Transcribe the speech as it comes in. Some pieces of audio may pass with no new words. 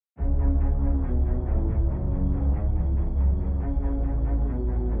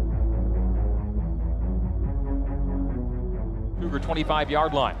Cougar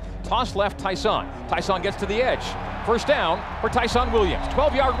 25-yard line. Toss left, Tyson. Tyson gets to the edge. First down for Tyson Williams.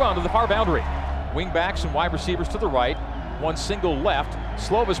 12-yard run to the far boundary. Wing backs and wide receivers to the right. One single left.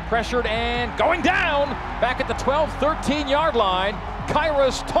 Slovis pressured and going down. Back at the 12, 13-yard line.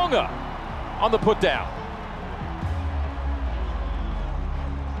 Kairos Tonga on the put down.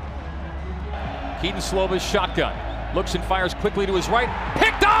 Keaton Slovis shotgun. Looks and fires quickly to his right.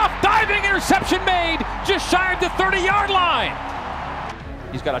 Picked off! Diving interception made! Just shy of the 30-yard line!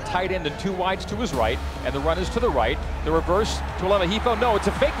 He's got a tight end and two wides to his right, and the run is to the right. The reverse to LaVell. No, it's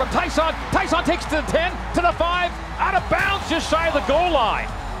a fake from Tyson. Tyson takes to the 10, to the 5, out of bounds, just shy of the goal line.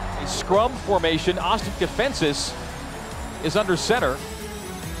 A scrum formation. Austin Defensis is under center.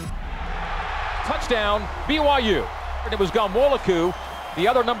 Touchdown, BYU. And it was Gamwolaku, the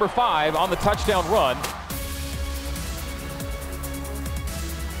other number 5, on the touchdown run.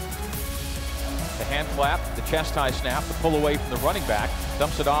 The hand clap, the chest high snap, the pull away from the running back,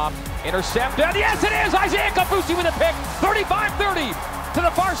 dumps it off, intercepted. Yes, it is! Isaiah Kafusi with a pick, 35-30 to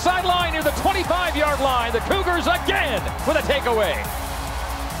the far sideline near the 25-yard line. The Cougars again with a takeaway.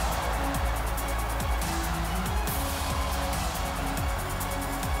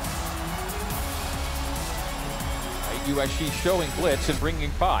 USC showing blitz and bringing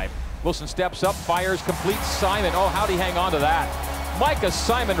 5. Wilson steps up, fires, completes. Simon, oh, how'd he hang on to that? Micah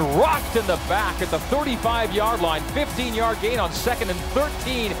Simon rocked in the back at the 35-yard line. 15-yard gain on 2nd and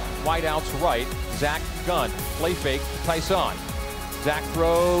 13. Wideouts right. Zach Gunn. Play fake to Tyson. Zach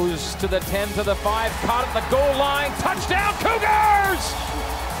throws to the 10, to the 5. Caught at the goal line. Touchdown Cougars!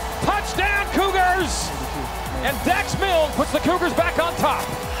 Touchdown Cougars! And Dax Milne puts the Cougars back on top.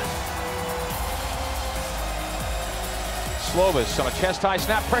 Slovis on a chest-high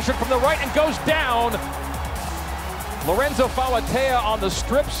snap, pressured from the right and goes down. Lorenzo Falatea on the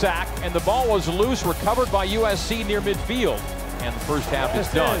strip sack, and the ball was loose, recovered by USC near midfield. And the first half is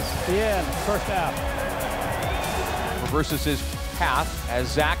done. The end, first half. Reverses his path as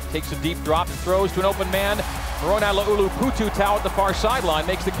Zach takes a deep drop and throws to an open man. Morona Laulu-Pututau at the far sideline,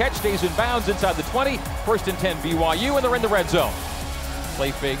 makes the catch, stays in bounds inside the 20. 1st and 10 BYU, and they're in the red zone.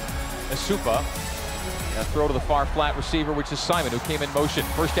 Play fake, Asupa. A throw to the far flat receiver, which is Simon, who came in motion.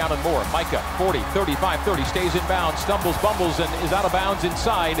 First down and more. Micah, 40, 35, 30, stays in bounds, stumbles, bumbles, and is out of bounds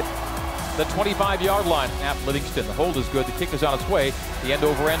inside the 25-yard line. At Livingston, the hold is good. The kick is on its way. The end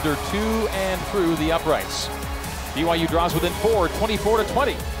over ender to and through the uprights. BYU draws within 4,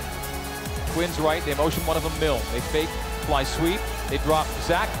 24-20. Twins right. They motion one of them, Milne. They fake, fly sweep. They drop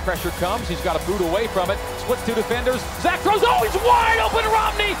Zach. Pressure comes. He's got a boot away from it. Splits 2 defenders. Zach throws. Oh, he's wide open.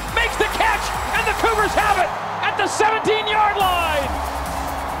 Romney makes the catch, and the Cougars have it at the 17-yard line.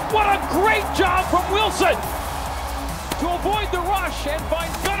 What a great job from Wilson to avoid the rush and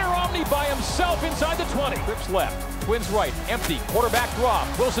find Gunnar Romney by himself inside the 20. Trips left. Twins right. Empty. Quarterback draw.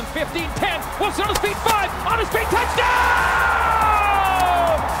 Wilson 15, 10. Wilson on his feet, 5. On his feet. Touchdown!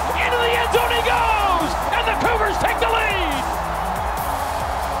 Into the end zone he goes, and the Cougars take the lead.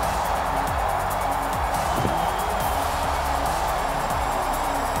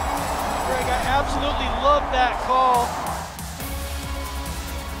 Absolutely love that call.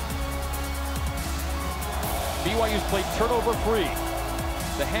 BYU's played turnover free.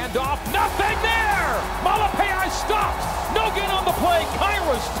 The handoff, nothing there! Malapei stopped. No gain on the play.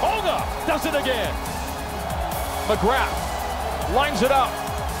 Kairos Tonga does it again. McGrath lines it up,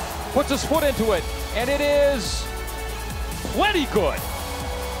 puts his foot into it, and it is plenty good.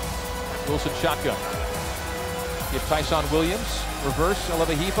 Wilson shotgun. Give Tyson Williams. Reverse,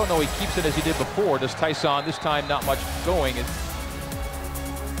 LaVell. No, he keeps it as he did before. Does Tyson, this time not much going.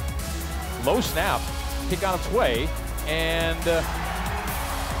 Low snap, kick on its way, and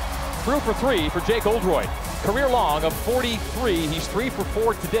through for 3 for Jake Oldroyd. Career long of 43. He's 3 for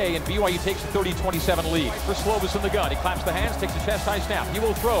 4 today, and BYU takes a 30-27 lead. For Slovis in the gun, he claps the hands, takes a chest-high snap. He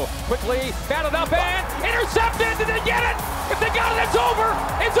will throw quickly, batted up, and intercepted. Did they get it? If they got it, it's over.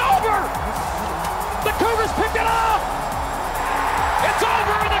 It's over. The Cougars picked it up. It's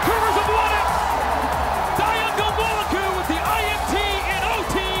over, and the Cougars have won it! Dayan Gamwolaku with the INT in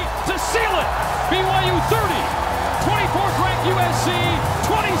OT to seal it! BYU 30, 24th ranked USC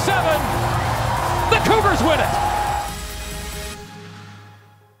 27. The Cougars win it!